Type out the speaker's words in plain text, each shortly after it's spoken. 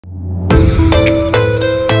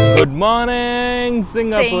morning,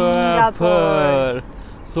 Singapore. Singapore.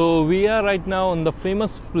 So we are right now on the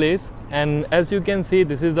famous place, and as you can see,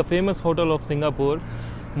 this is the famous hotel of Singapore,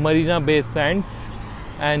 Marina Bay Sands.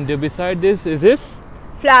 And beside this is this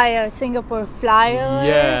Singapore Flyer.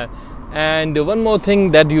 yeah. And one more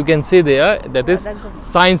thing that you can see there, that is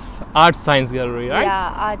art science gallery, right?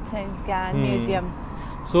 Yeah, art science museum.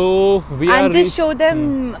 So we are and just show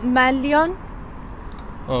them Merlion.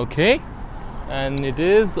 Okay, and it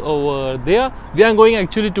is over there. We are going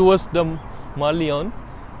actually towards the Merlion,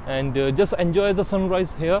 and just enjoy the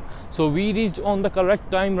sunrise here. So we reached on the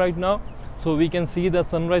correct time right now, so we can see the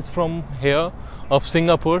sunrise from here of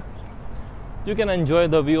Singapore. You can enjoy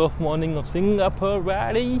the view of morning of Singapore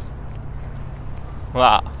Valley.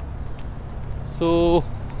 Wow. So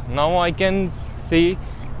now I can see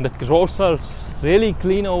the roads are really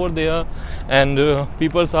clean over there, and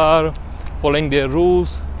people are following their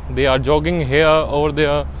rules. They are jogging here over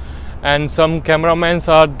there, and some cameramans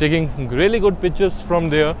are taking really good pictures from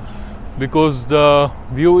there because the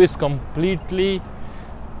view is completely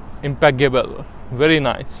impeccable. Very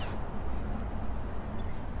nice.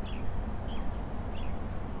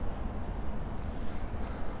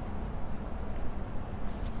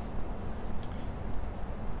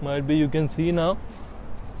 Might be you can see now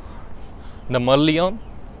the Merlion,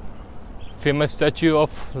 famous statue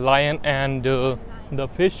of lion and the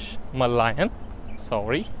fish Merlion.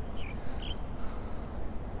 Sorry.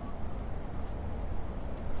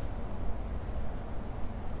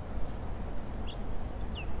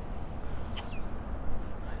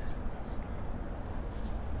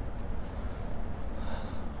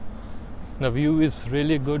 The view is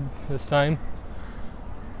really good this time,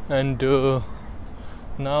 and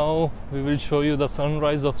now we will show you the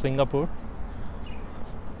sunrise of Singapore.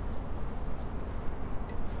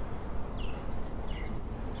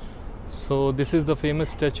 So this is the famous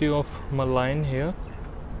statue of Merlion here,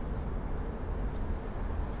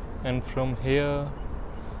 and from here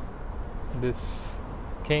this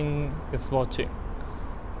king is watching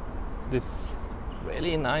this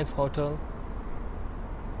really nice hotel.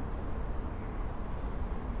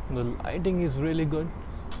 The lighting is really good,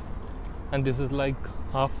 and this is like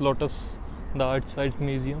half lotus, the outside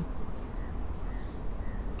museum,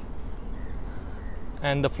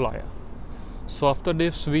 and the flyer. So after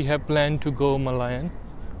this we have planned to go Merlion,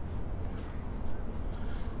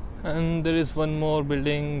 and there is one more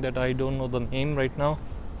building that I don't know the name right now.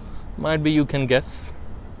 Might be you can guess.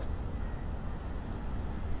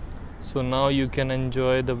 So now you can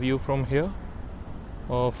enjoy the view from here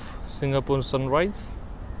of Singapore sunrise.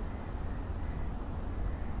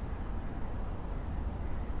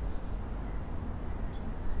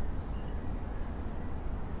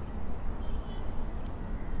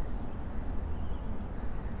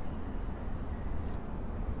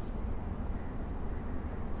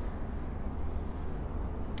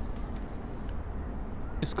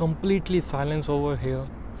 It's completely silence over here.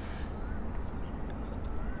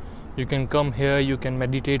 You can come here, you can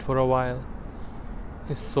meditate for a while.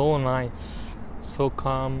 It's so nice, so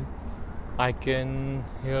calm. I can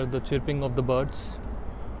hear the chirping of the birds.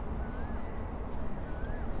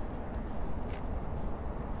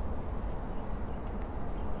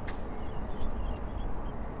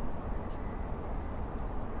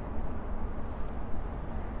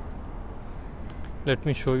 Let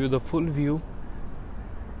me show you the full view.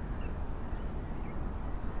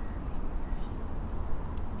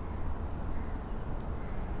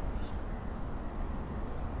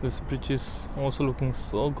 This bridge is also looking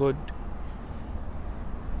so good,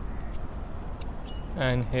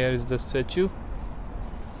 and here is the statue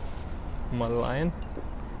Merlion.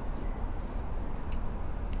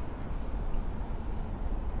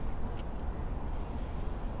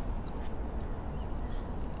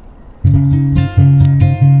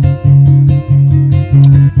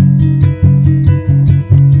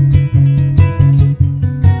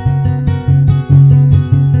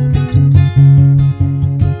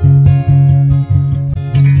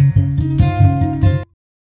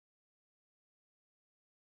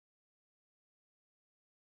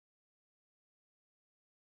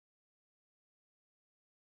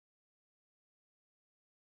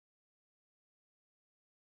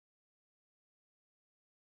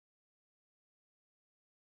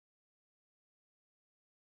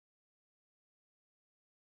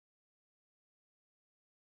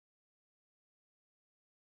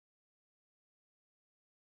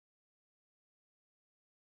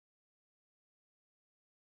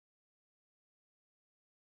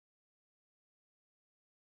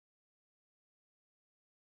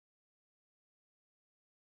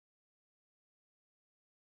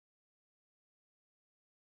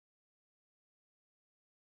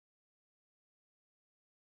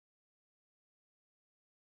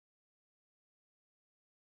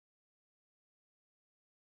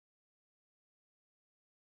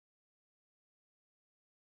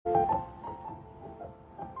 you.